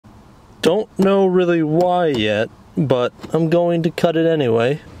Don't know really why yet, but I'm going to cut it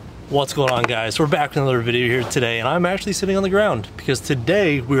anyway. What's going on, guys? We're back with another video here today, and I'm actually sitting on the ground because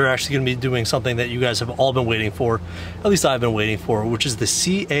today we're actually going to be doing something that you guys have all been waiting for, at least I've been waiting for, which is the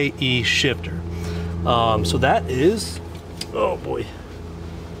CAE shifter. So that is, oh boy,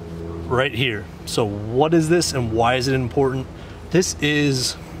 right here. So what is this and why is it important? This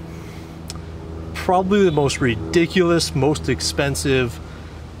is probably the most ridiculous, most expensive,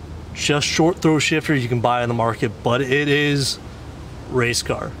 just short throw shifter you can buy on the market, but it is race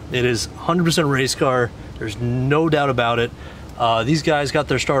car. It is 100% race car. There's no doubt about it. These guys got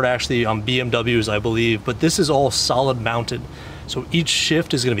their start actually on BMWs, I believe, but this is all solid mounted. So each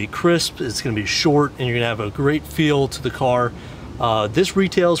shift is going to be crisp, it's going to be short, and you're going to have a great feel to the car. This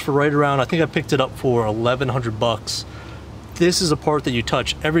retails for right around, I think I picked it up for 1,100 bucks. This is a part that you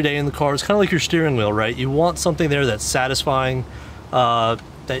touch every day in the car. It's kind of like your steering wheel, right? You want something there that's satisfying, that,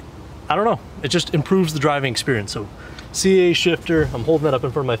 I don't know, it just improves the driving experience. So CAE shifter, I'm holding that up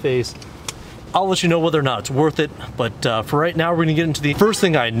in front of my face. I'll let you know whether or not it's worth it, but for right now we're gonna get into the first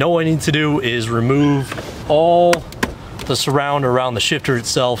thing I know I need to do is remove all the surround around the shifter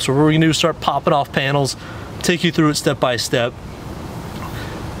itself. So what we're gonna do is start popping off panels, take you through it step by step.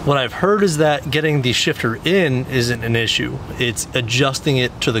 What I've heard is that getting the shifter in isn't an issue. It's adjusting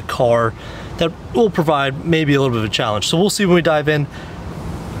it to the car that will provide maybe a little bit of a challenge. So we'll see when we dive in.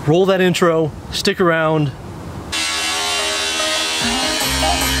 Roll that intro, stick around.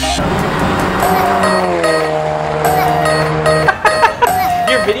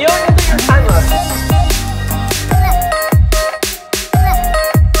 Your video? Look at your time lapse.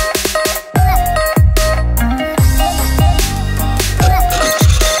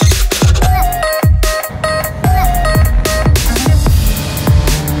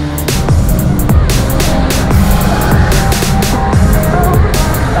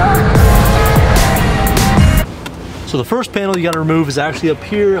 So the first panel you got to remove is actually up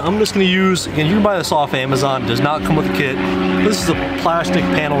here. I'm just going to use, again, you can buy this off Amazon, it does not come with a kit. This is a plastic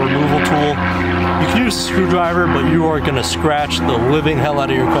panel removal tool. You can use a screwdriver, but you are going to scratch the living hell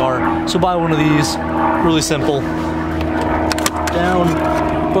out of your car. So buy one of these, really simple. Down,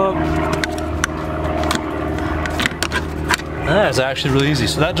 up. That's actually really easy.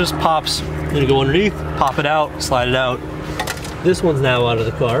 So that just pops, you're going to go underneath, pop it out, slide it out. This one's now out of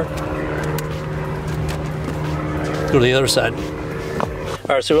the car. Go to the other side.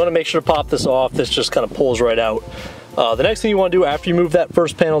 All right, so we want to make sure to pop this off. This just kind of pulls right out. The next thing you want to do after you move that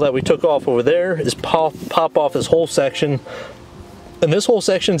first panel that we took off over there is pop off this whole section. And this whole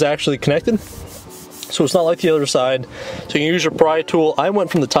section is actually connected, so it's not like the other side. So you can use your pry tool. I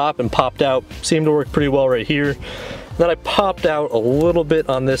went from the top and popped out. Seemed to work pretty well right here. And then I popped out a little bit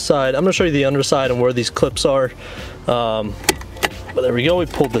on this side. I'm going to show you the underside and where these clips are. But there we go. We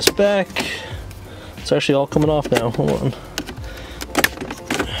pulled this back. It's actually all coming off now. Hold on.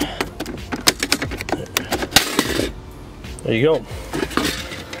 There you go.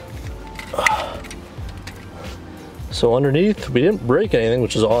 So underneath, we didn't break anything,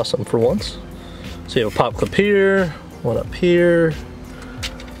 which is awesome for once. So you have a pop clip here, one up here,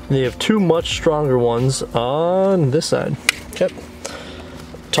 and you have two much stronger ones on this side. Okay.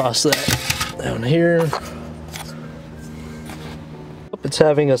 Toss that down here. It's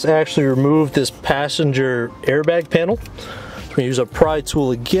having us actually remove this passenger airbag panel. So we're going to use our pry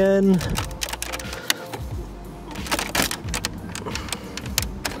tool again.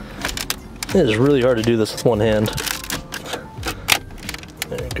 It is really hard to do this with one hand.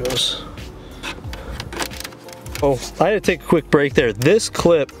 There it goes. Oh, I had to take a quick break there. This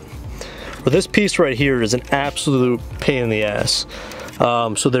clip, or this piece right here, is an absolute pain in the ass.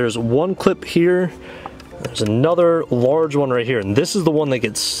 So there's one clip here. There's another large one right here, and this is the one that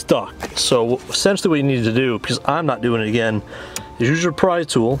gets stuck. So essentially what you need to do, because I'm not doing it again, is use your pry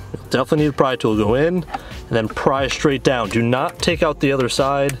tool. You'll definitely need a pry tool. Go in and then pry straight down. Do not take out the other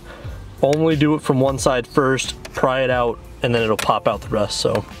side. Only do it from one side first, pry it out, and then it'll pop out the rest.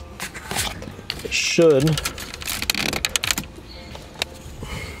 So it should.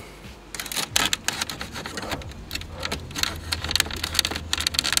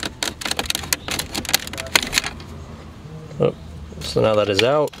 Oh, so now that is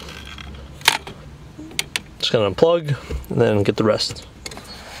out. Just gonna unplug and then get the rest.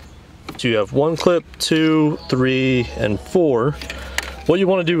 So you have one clip, 2, 3, and 4. What you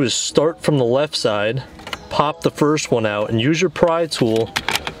want to do is start from the left side, pop the first one out, and use your pry tool.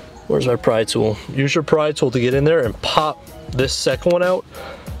 Where's our pry tool? Use your pry tool to get in there and pop this second one out.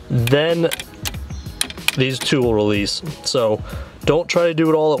 Then these two will release. So Don't try to do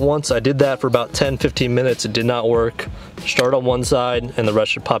it all at once. I did that for about 10-15 minutes. It did not work. Start on one side and the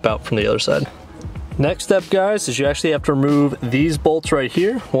rest should pop out from the other side. Next step, guys, is you actually have to remove these bolts right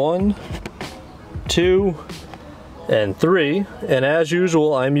here. 1, 2, and 3. And as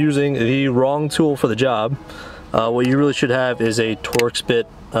usual, I'm using the wrong tool for the job. What you really should have is a Torx bit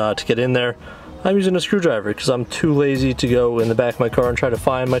to get in there. I'm using a screwdriver because I'm too lazy to go in the back of my car and try to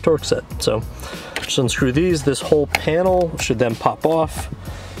find my Torx set. So just unscrew these. This whole panel should then pop off,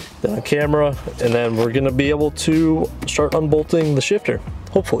 then on camera, and then we're gonna be able to start unbolting the shifter,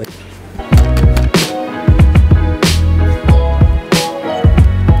 hopefully.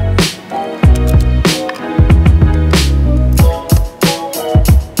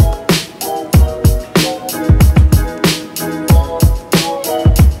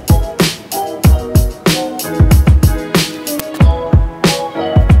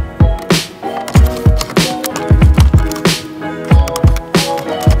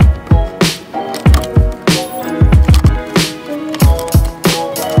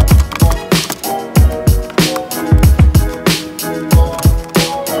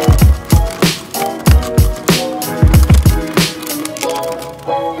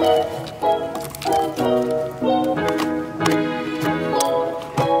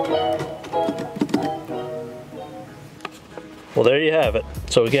 Well, there you have it.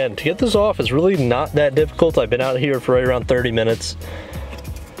 So again, to get this off is really not that difficult. I've been out here for right around 30 minutes.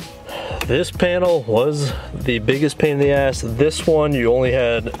 This panel was the biggest pain in the ass. This one, you only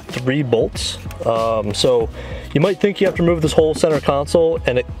had 3 bolts. So you might think you have to remove this whole center console,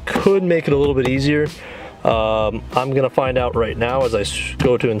 and it could make it a little bit easier. I'm gonna find out right now as I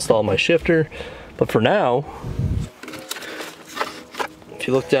go to install my shifter. But for now, if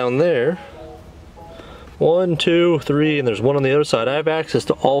you look down there, 1, 2, 3, and there's one on the other side. I have access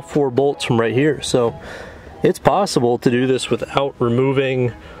to all 4 bolts from right here. So it's possible to do this without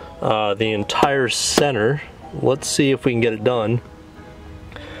removing the entire center. Let's see if we can get it done.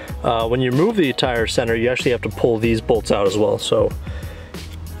 When you remove the entire center, you actually have to pull these bolts out as well. So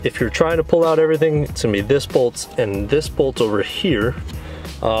if you're trying to pull out everything, it's gonna be this bolt and this bolt over here.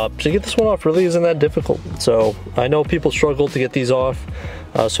 To get this one off really isn't that difficult. So I know people struggle to get these off.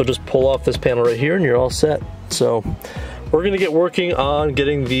 So just pull off this panel right here and you're all set. So we're gonna get working on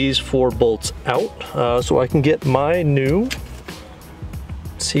getting these 4 bolts out so I can get my new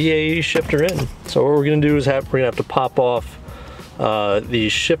CAE shifter in. So what we're gonna do is we're gonna have to pop off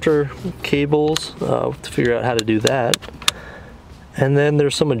these shifter cables to figure out how to do that. And then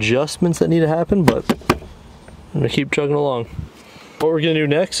there's some adjustments that need to happen, but I'm gonna keep chugging along. What we're gonna do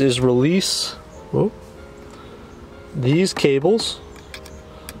next is release these cables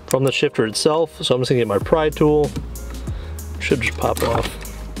from the shifter itself. So I'm just gonna get my pry tool. Should just pop off.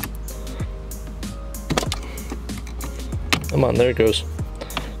 Come on, there it goes.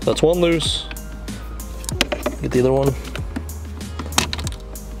 So that's one loose. Get the other one.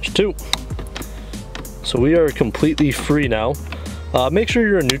 There's 2. So we are completely free now. Make sure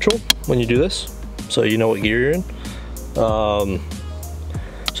you're in neutral when you do this, so you know what gear you're in.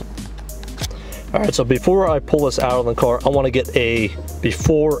 Alright, so before I pull this out of the car, I want to get a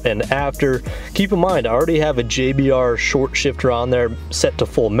before and after. Keep in mind, I already have a JBR short shifter on there set to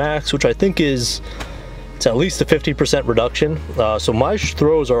full max, which I think it's at least a 50% reduction. So my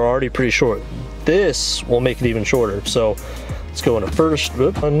throws are already pretty short. This will make it even shorter. So let's go in a first.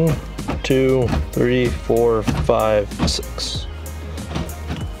 1, 2, 3, 4, 5, 6.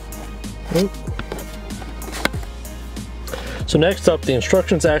 So next up, the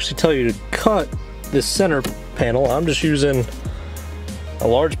instructions actually tell you to cut this center panel. I'm just using a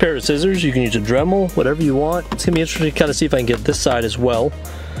large pair of scissors. You can use a Dremel, whatever you want. It's gonna be interesting to kind of see if I can get this side as well.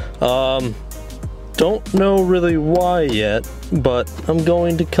 Don't know really why yet, but I'm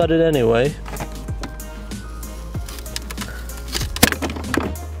going to cut it anyway.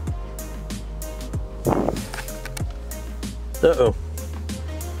 Uh-oh.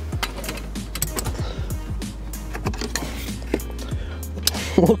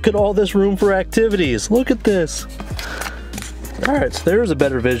 Look at all this room for activities. Look at this. All right, so there's a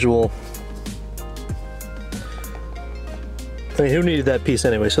better visual. I mean, who needed that piece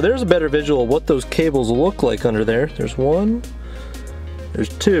anyway? So there's a better visual of what those cables look like under there. There's 1, there's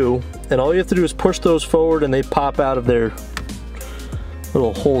 2, and all you have to do is push those forward and they pop out of their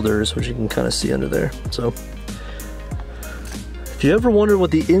little holders, which you can kind of see under there. So if you ever wondered what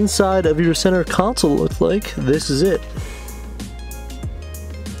the inside of your center console looks like, this is it.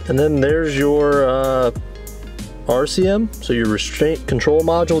 And then there's your RCM, so your restraint control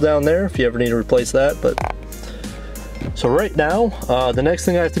module down there if you ever need to replace that. But so right now, the next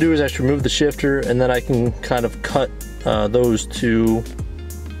thing I have to do is actually remove the shifter, and then I can kind of cut those two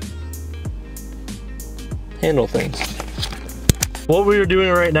handle things. What we are doing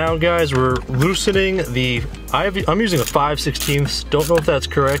right now, guys, we're loosening the, I'm using a 5/16. Don't know if that's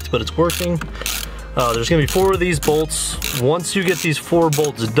correct, but it's working. There's gonna be 4 of these bolts. Once you get these 4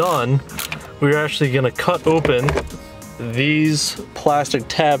 bolts done, we're actually gonna cut open these plastic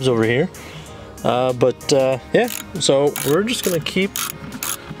tabs over here. Yeah, so we're just gonna keep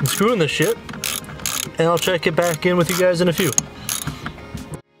screwing this shit, and I'll check it back in with you guys in a few.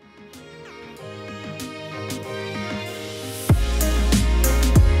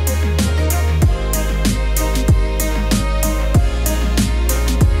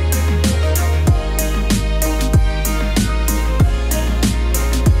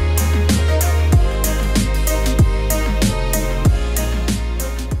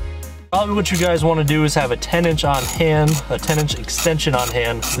 Probably what you guys want to do is have a 10-inch on hand, a 10-inch extension on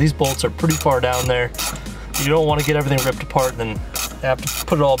hand. These bolts are pretty far down there. You don't want to get everything ripped apart and then have to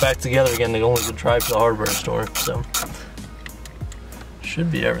put it all back together again to only to drive to the hardware store. So,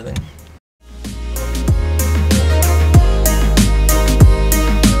 should be everything.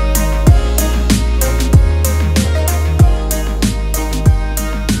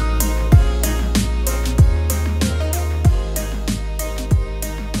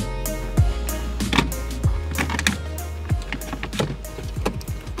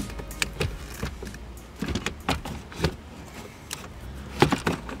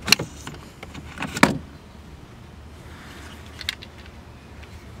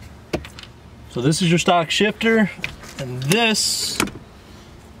 So this is your stock shifter, and this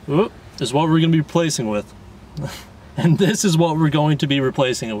is what we're going to be replacing with. And this is what we're going to be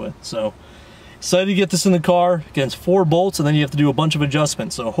replacing it with. So excited to get this in the car. Against 4 bolts, and then you have to do a bunch of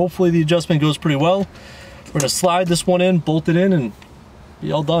adjustments. So hopefully the adjustment goes pretty well. We're going to slide this one in, bolt it in, and be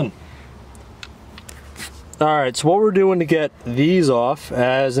all done. Alright, so what we're doing to get these off,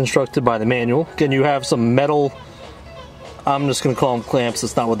 as instructed by the manual, again, you have some metal, I'm just going to call them clamps,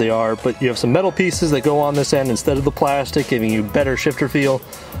 that's not what they are, but you have some metal pieces that go on this end instead of the plastic, giving you better shifter feel.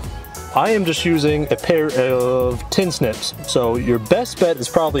 I am just using a pair of tin snips, so your best bet is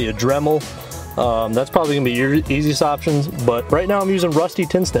probably a Dremel. That's probably going to be your easiest options, but right now I'm using rusty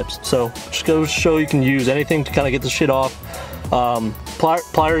tin snips, so just goes to show you can use anything to kind of get the shit off.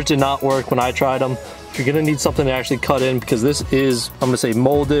 Pliers did not work when I tried them. You're going to need something to actually cut in, because this is, I'm going to say,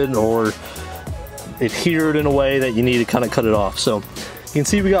 molded or adhered in a way that you need to kind of cut it off. So you can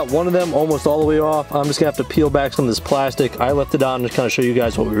see we got one of them almost all the way off. I'm just gonna have to peel back some of this plastic. I left it on to kind of show you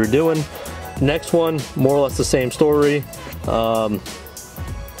guys what we were doing. Next one, more or less the same story.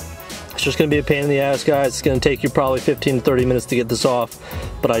 It's just gonna be a pain in the ass, guys. It's gonna take you probably 15 to 30 minutes to get this off,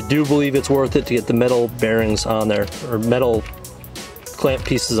 but I do believe it's worth it to get the metal bearings on there, or metal clamp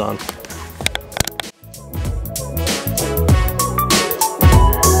pieces on.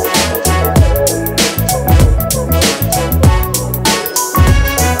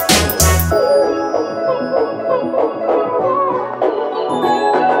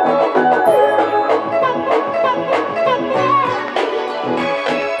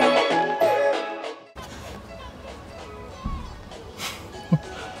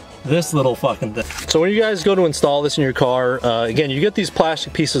 This little fucking thing. So when you guys go to install this in your car, again, you get these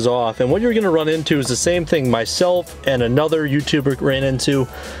plastic pieces off, and what you're gonna run into is the same thing myself and another YouTuber ran into,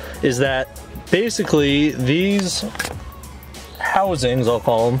 is that basically these housings, I'll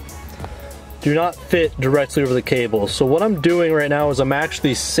call them, do not fit directly over the cables. So what I'm doing right now is I'm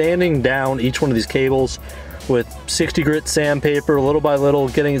actually sanding down each one of these cables with 60 grit sandpaper, little by little,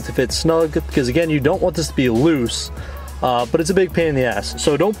 getting it to fit snug, because again, you don't want this to be loose. But it's a big pain in the ass.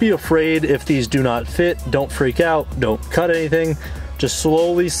 So don't be afraid if these do not fit. Don't freak out. Don't cut anything. Just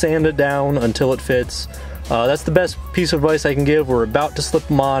slowly sand it down until it fits. That's the best piece of advice I can give. We're about to slip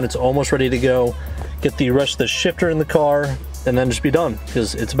them on. It's almost ready to go. Get the rest of the shifter in the car and then just be done,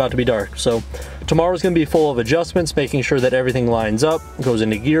 because it's about to be dark. So tomorrow's going to be full of adjustments, making sure that everything lines up, goes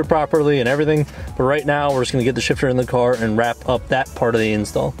into gear properly and everything. But right now we're just going to get the shifter in the car and wrap up that part of the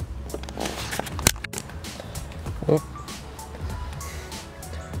install.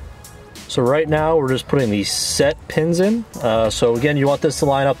 So right now we're just putting these set pins in. So again, you want this to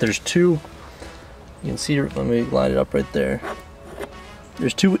line up. There's two, you can see, let me line it up right there.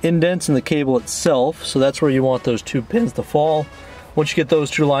 There's 2 indents in the cable itself, so that's where you want those 2 pins to fall. Once you get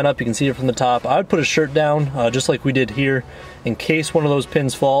those 2 to line up, you can see it from the top. I would put a shirt down, just like we did here, in case one of those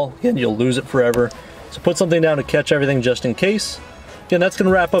pins fall. Again, you'll lose it forever. So put something down to catch everything just in case. Again, that's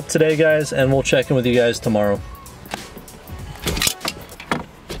gonna wrap up today, guys, and we'll check in with you guys tomorrow.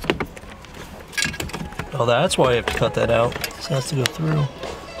 Oh, that's why you have to cut that out. So it has to go through.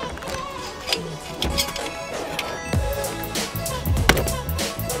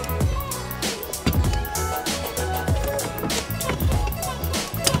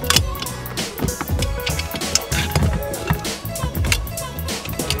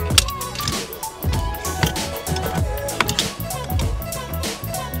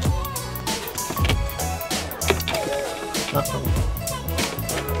 Uh-oh.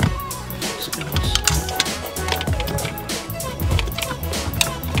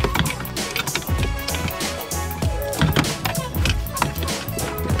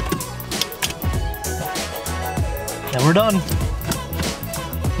 And we're done.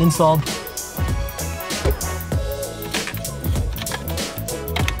 Installed.